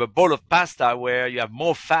have a bowl of pasta where you have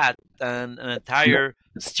more fat than an entire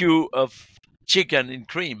stew of chicken in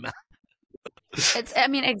cream. I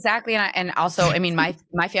mean, exactly. And also, I mean, my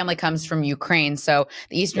family comes from Ukraine. So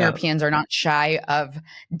the Eastern Yeah, Europeans are not shy of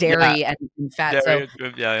yeah, dairy and fat. So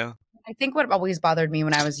dairy, yeah, I think what always bothered me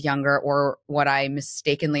when I was younger, or what I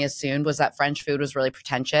mistakenly assumed, was that French food was really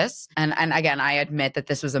pretentious. And again, I admit that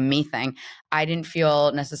this was a me thing. I didn't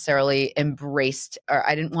feel necessarily embraced, or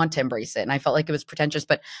I didn't want to embrace it, and I felt like it was pretentious.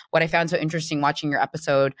 But what I found so interesting watching your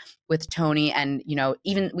episode with Tony, and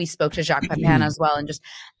even we spoke to Jacques Pepin as well, and just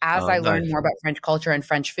as oh, I learned nice, more about French culture and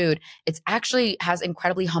French food, it's actually has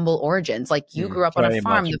incredibly humble origins. Like you Mhm. grew up on a very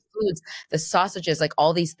farm, much. the foods, the sausages, like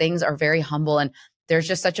all these things are very humble, and there's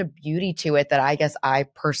just such a beauty to it that I guess I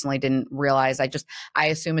personally didn't realize. I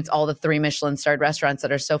assume it's all the 3 Michelin starred restaurants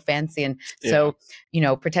that are so fancy and Yeah. so,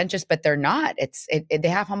 pretentious, but they're not. They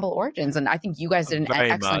have humble origins. And I think you guys did an Very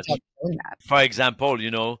excellent job much. doing that. For example,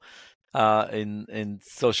 in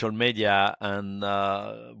social media and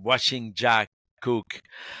watching Jack cook,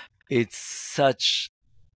 it's such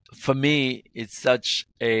for me. It's such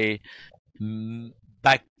a mm,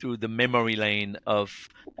 back to the memory lane of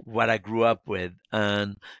what I grew up with,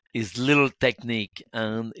 and his little technique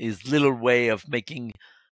and his little way of making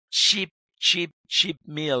cheap, cheap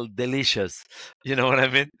meal delicious. You know what I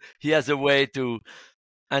mean? He has a way to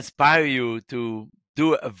inspire you to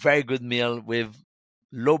do a very good meal with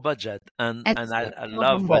low budget, and It's I so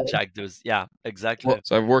love what humble. Jack does. Yeah, exactly. Well,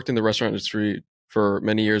 so I've worked in the restaurant industry for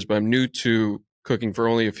many years, but I'm new to cooking for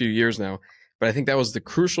only a few years now. But I think that was the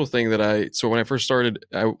crucial thing that so when I first started,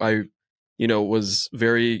 I was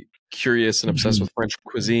very curious and obsessed with French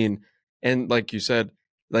cuisine. And like you said,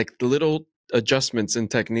 like the little adjustments in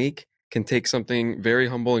technique can take something very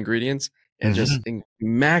humble ingredients and just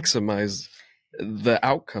maximize the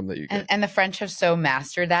outcome that you get. And the French have so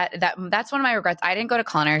mastered that's one of my regrets. I didn't go to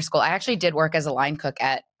culinary school. I actually did work as a line cook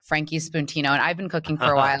at Frankie's Spuntino, and I've been cooking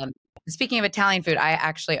for a while. And speaking of Italian food, I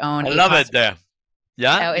actually own I a love pasta. it there.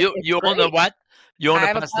 Yeah, Oh, you own a great. what? You own I a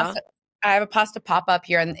have pasta? I have a pasta pop up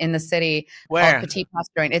here in the city Where? called Petit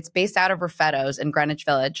Pasta Joint. It's based out of Raffetto's in Greenwich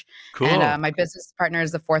Village. Cool. And my business partner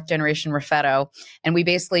is the fourth generation Raffetto. And we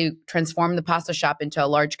basically transform the pasta shop into a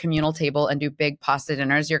large communal table and do big pasta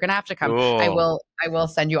dinners. You're gonna have to come. Cool. I will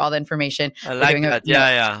send you all the information. I like that.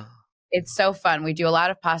 Yeah. It's so fun. We do a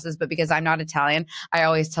lot of pastas, but because I'm not Italian, I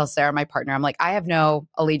always tell Sarah, my partner, I'm like, I have no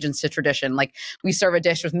allegiance to tradition. Like, we serve a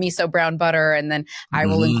dish with miso brown butter, and then I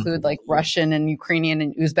will include like Russian and Ukrainian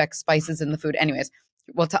and Uzbek spices in the food. Anyways,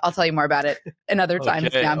 I'll tell you more about it another time.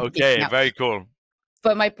 Okay, very cool.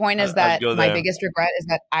 But my point is that my biggest regret is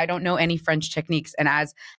that I don't know any French techniques. And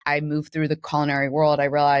as I move through the culinary world, I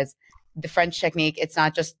realize the French technique, it's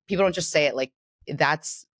not just, people don't just say it, like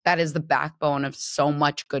that is the backbone of so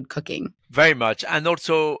much good cooking. Very much. And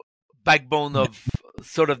also backbone of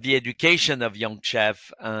sort of the education of young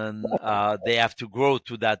chef, and they have to grow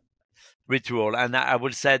to that ritual. And I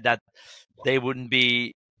would say that there wouldn't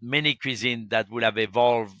be many cuisine that would have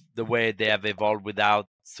evolved the way they have evolved without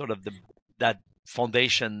sort of that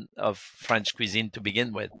foundation of French cuisine to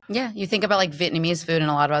begin with. Yeah, you think about like Vietnamese food and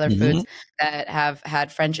a lot of other foods that have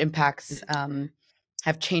had French impacts,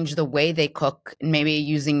 have changed the way they cook, and maybe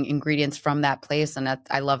using ingredients from that place. And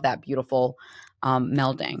I love that beautiful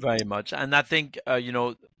melding. Very much. And I think, I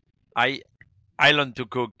learned to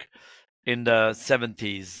cook in the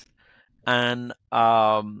 70s, and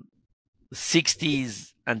 60s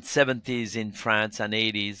and 70s in France, and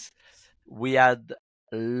 80s, we had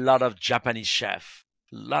a lot of Japanese chefs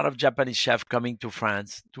coming to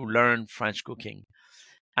France to learn French cooking.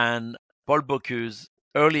 And Paul Bocuse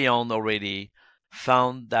early on already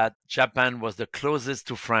found that Japan was the closest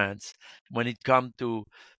to France when it comes to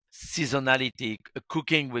seasonality,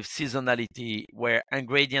 cooking with seasonality, where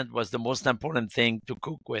ingredient was the most important thing to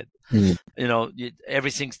cook with.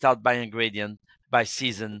 Everything starts by ingredient, by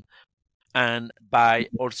season, and by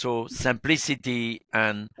also simplicity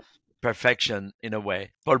and perfection in a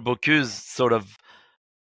way. Paul Bocuse sort of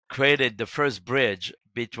created the first bridge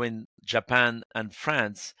between Japan and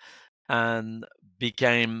France, and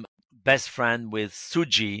became best friend with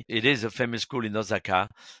Tsuji. It is a famous school in Osaka,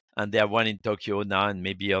 and there are one in Tokyo now, and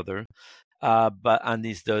maybe other. And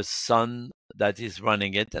it's the son that is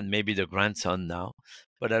running it, and maybe the grandson now.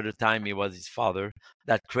 But at the time, it was his father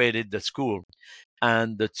that created the school.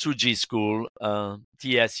 And the Tsuji school,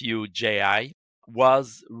 TSUJI,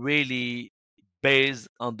 was really based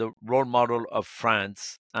on the role model of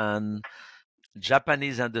France. And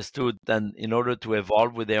Japanese understood that in order to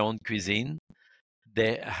evolve with their own cuisine,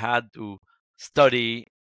 they had to study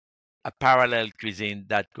a parallel cuisine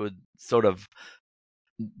that could sort of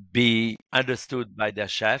be understood by their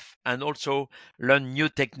chef, and also learn new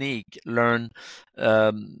technique, learn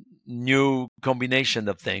new combination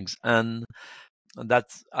of things. And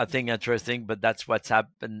that's, I think, interesting. But that's what's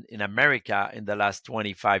happened in America in the last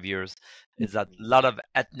 25 years, is that a lot of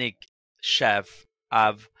ethnic chefs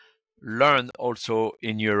have learned also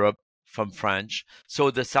in Europe from French.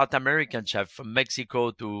 So the South American chef from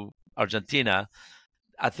Mexico to Argentina,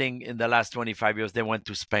 I think in the last 25 years, they went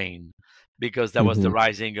to Spain, because there was the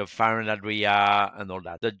rising of Farhan Adria and all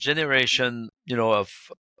that. The generation,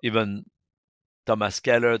 of even Thomas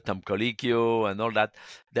Keller, Tom Colicchio, and all that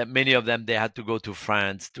many of them, they had to go to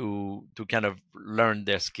France to kind of learn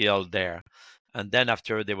their skill there. And then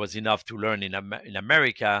after, there was enough to learn in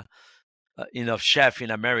America, enough chef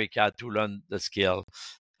in America to learn the skill.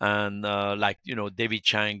 And David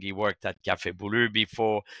Chang, he worked at Café Boulud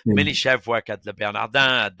before. Many chefs work at Le Bernardin,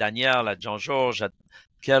 at Daniel, at Jean-Georges, at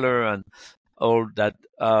Keller, and all that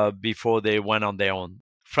before they went on their own.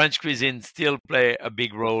 French cuisine still play a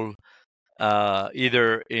big role,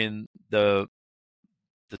 either in the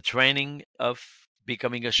training of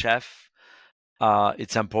becoming a chef.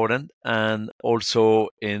 It's important, and also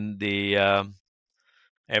in the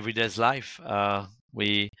everyday's life.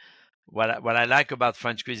 What I like about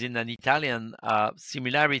French cuisine and Italian,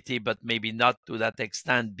 similarity, but maybe not to that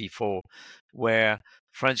extent before, where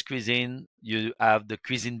French cuisine, you have the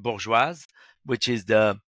cuisine bourgeoise, which is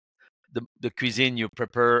the cuisine you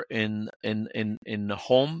prepare in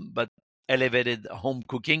home, but elevated home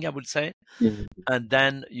cooking, I would say. And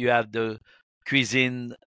then you have the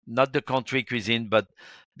cuisine, not the country cuisine, but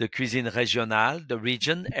the cuisine régionale, the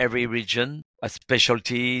region, every region,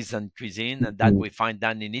 specialties and cuisine, and that we find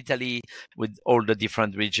done in Italy with all the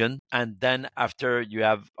different region. And then after you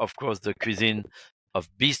have, of course, the cuisine of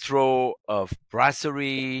bistro, of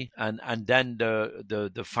brasserie, and then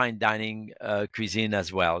the fine dining cuisine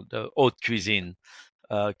as well, the haute cuisine.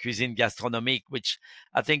 Cuisine gastronomique, which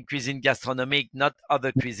I think cuisine gastronomique, not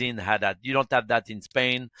other cuisine had that. You don't have that in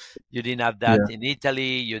Spain. You didn't have that in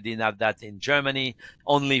Italy. You didn't have that in Germany.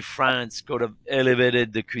 Only France could have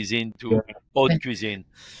elevated the cuisine to haute cuisine.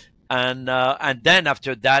 And then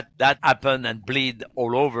after that, that happened and bleed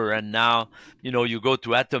all over. And now, you go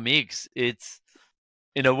to Atomics. It's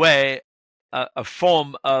in a way a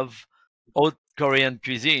form of haute Korean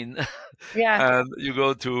cuisine. Yeah. And you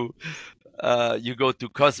go to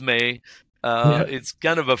Cosme. It's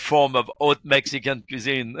kind of a form of haute Mexican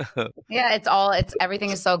cuisine. Yeah, everything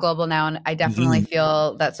is so global now. And I definitely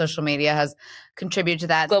feel that social media has contributed to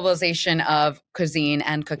that globalization of cuisine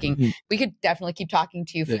and cooking. We could definitely keep talking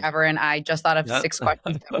to you forever. And I just thought of 6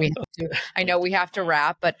 questions that we have to. I know we have to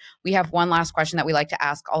wrap, but we have one last question that we like to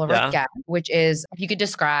ask all of our guests, which is if you could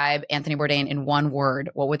describe Anthony Bourdain in one word,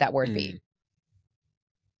 what would that word be?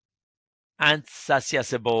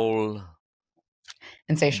 Insatiable.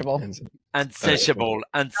 Insatiable. Insatiable.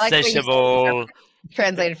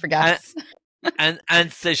 Translated for guests. An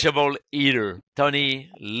insatiable eater. Tony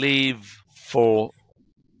live for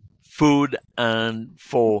food and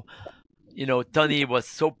for, Tony was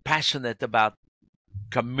so passionate about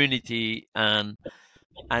community and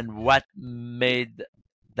what made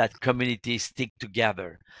that community stick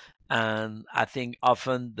together. And I think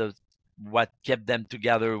often what kept them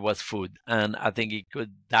together was food. And I think he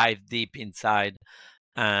could dive deep inside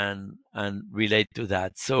and relate to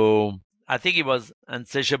that. So I think he was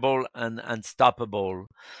insatiable and unstoppable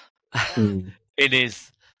in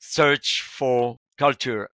his search for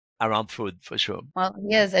culture around food, for sure. Well,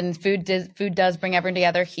 he is, and food does bring everyone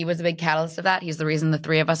together. He was a big catalyst of that. He's the reason the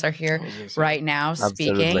three of us are here right now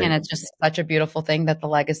speaking. Absolutely. And it's just such a beautiful thing that the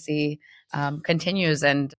legacy continues.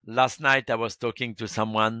 And last night I was talking to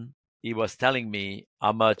someone. He was telling me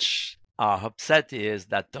how much upset he is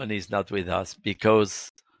that Tony is not with us,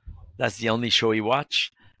 because that's the only show he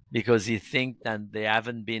watch, because he thinks that there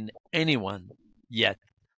haven't been anyone yet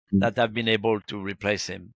that have been able to replace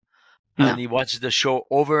him. No. And he watched the show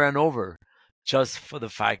over and over just for the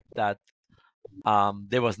fact that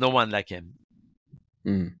there was no one like him.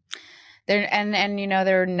 There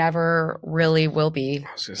there never really will be.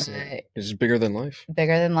 It's bigger than life.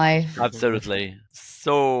 Bigger than life. Absolutely.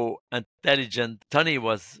 So intelligent. Tony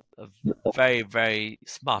was a very, very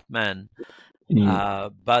smart man,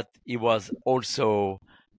 but he was also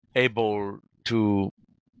able to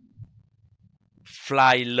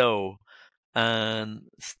fly low and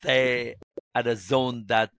stay at a zone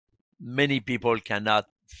that many people cannot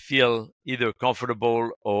feel either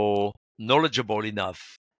comfortable or knowledgeable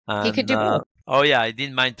enough. And, he could do both. Oh yeah, he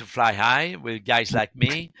didn't mind to fly high with guys like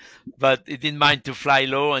me, but he didn't mind to fly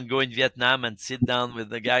low and go in Vietnam and sit down with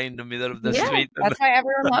the guy in the middle of the street. That's why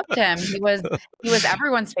everyone loved him. He was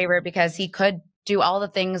everyone's favorite because he could do all the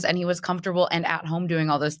things and he was comfortable and at home doing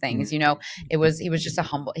all those things. He was just a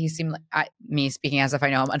humble. He seemed like me speaking as if I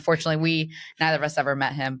know him. Unfortunately, neither of us ever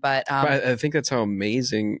met him, but I think that's how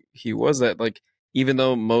amazing he was. That even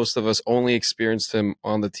though most of us only experienced him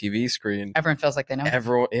on the TV screen, everyone feels like they know.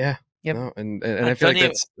 Everyone, yeah. Yep. No, and I feel like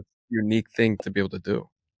that's a unique thing to be able to do.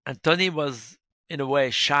 And Tony was, in a way,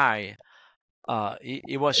 shy.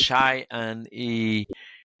 He was shy, and he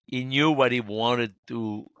knew what he wanted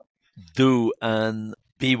to do and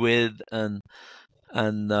be with, and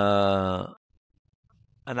I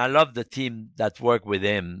love the team that worked with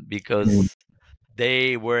him, because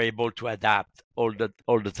they were able to adapt all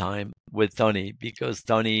the time with Tony, because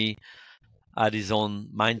Tony had his own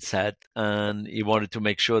mindset and he wanted to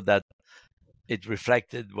make sure that it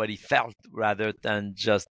reflected what he felt, rather than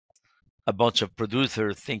just a bunch of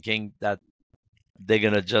producers thinking that they're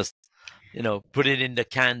gonna just put it in the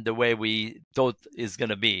can the way we thought it's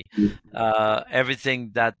gonna be.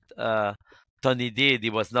 Everything that Tony did,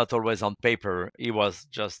 it was not always on paper. It was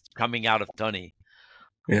just coming out of Tony.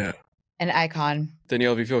 Yeah. An icon.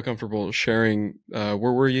 Danielle, if you feel comfortable sharing, where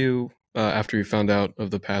were you after you found out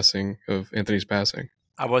of the passing of Anthony's passing?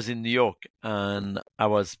 I was in New York, and I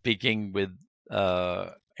was speaking with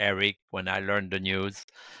Eric when I learned the news,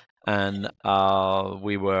 and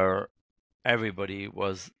everybody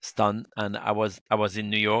was stunned, and I was in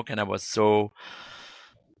New York, and I was so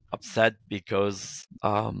upset because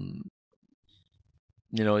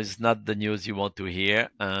it's not the news you want to hear,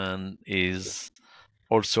 and is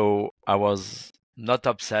also I was not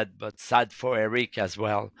upset, but sad for Eric as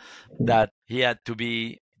well, that he had to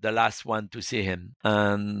be the last one to see him.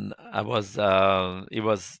 And it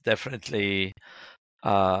was definitely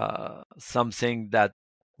something that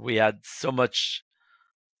we had so much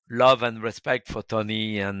love and respect for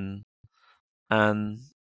Tony, and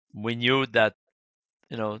we knew that,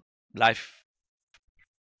 life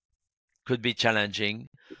could be challenging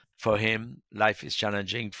for him. Life is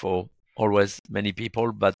challenging for always many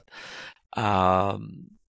people, but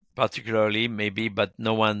particularly maybe, but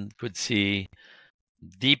no one could see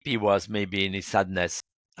deep he was maybe in his sadness.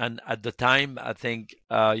 And at the time, I think,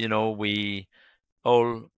 we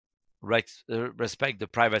all respect the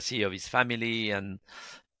privacy of his family and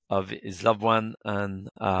of his loved one, and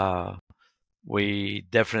we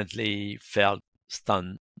definitely felt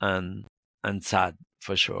stunned and sad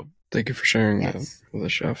for sure. Thank you for sharing Yes. that with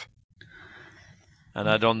us, Chef. And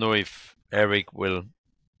I don't know if Eric will.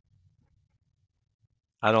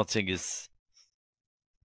 I don't think it's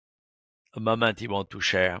a moment he wants to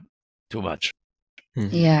share too much. Mhm.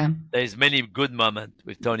 Yeah. There's many good moments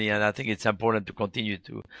with Tony, and I think it's important to continue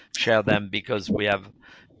to share them because we have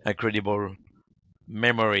incredible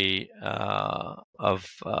memory of.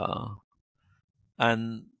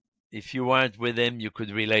 And if you weren't with him, you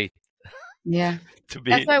could relate Yeah. to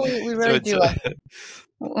be. That's why we really do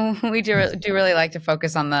we do really like to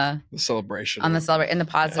focus on the celebration. and the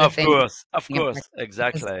positive Of things. of course,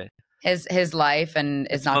 exactly. His life and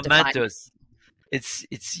is It's not defined. momentous.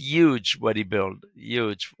 It's huge what he built,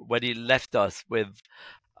 huge what he left us with.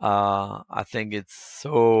 I think it's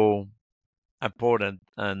so important,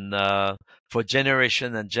 and for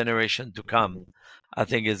generation and generation to come, I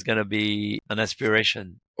think it's going to be an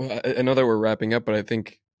aspiration. Well, I know that we're wrapping up, but I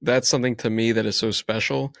think that's something to me that is so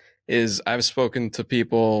special is I've spoken to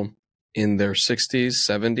people in their 60s,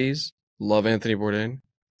 70s, love Anthony Bourdain.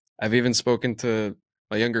 I've even spoken to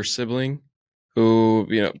my younger sibling who,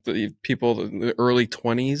 the people in the early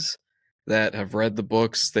 20s that have read the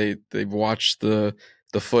books, they've watched the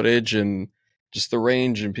footage and just the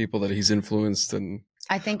range and people that he's influenced. And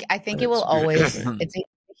I think it will always, it's a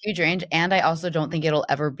huge range. And I also don't think it'll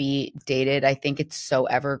ever be dated. I think it's so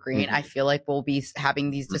evergreen. I feel like we'll be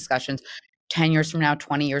having these discussions 10 years from now,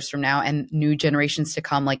 20 years from now, and new generations to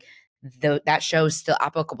come. Like that show is still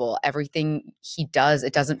applicable. Everything he does,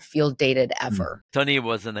 it doesn't feel dated ever. Tony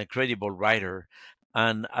was an incredible writer,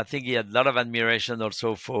 and I think he had a lot of admiration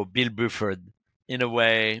also for Bill Buford. In a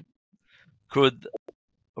way, could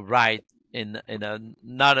write in a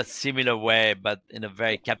not a similar way, but in a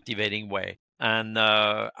very captivating way. And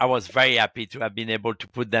I was very happy to have been able to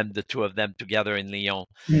put the two of them together in Lyon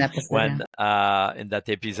when in that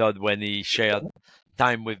episode when he shared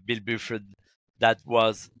time with Bill Buford. That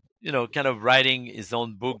was, kind of writing his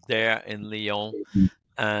own book there in Lyon.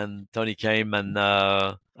 And Tony came, and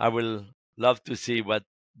I will love to see what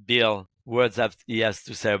Bill he has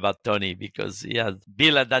to say about Tony, because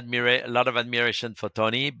Bill had a lot of admiration for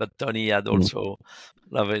Tony, but Tony had also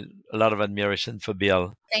a lot of admiration for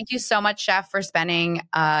Bill. Thank you so much, Chef, for spending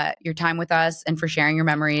your time with us and for sharing your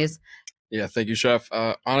memories. Yeah, thank you, Chef.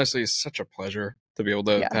 Honestly, it's such a pleasure to be able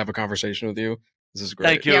to have a conversation with you. This is great.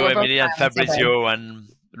 Thank you, Emily and Fabrizio, and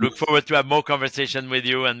look forward to have more conversation with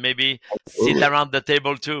you and maybe sit around the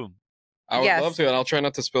table too. I would love to, and I'll try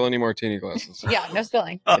not to spill any martini glasses. Yeah, no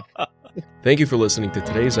spilling. Thank you for listening to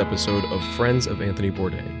today's episode of Friends of Anthony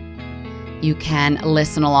Bourdain. You can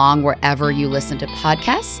listen along wherever you listen to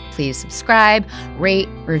podcasts. Please subscribe, rate,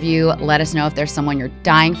 review. Let us know if there's someone you're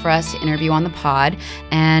dying for us to interview on the pod.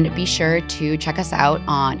 And be sure to check us out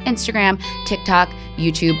on Instagram, TikTok,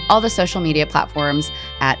 YouTube, all the social media platforms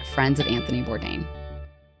at Friends of Anthony Bourdain.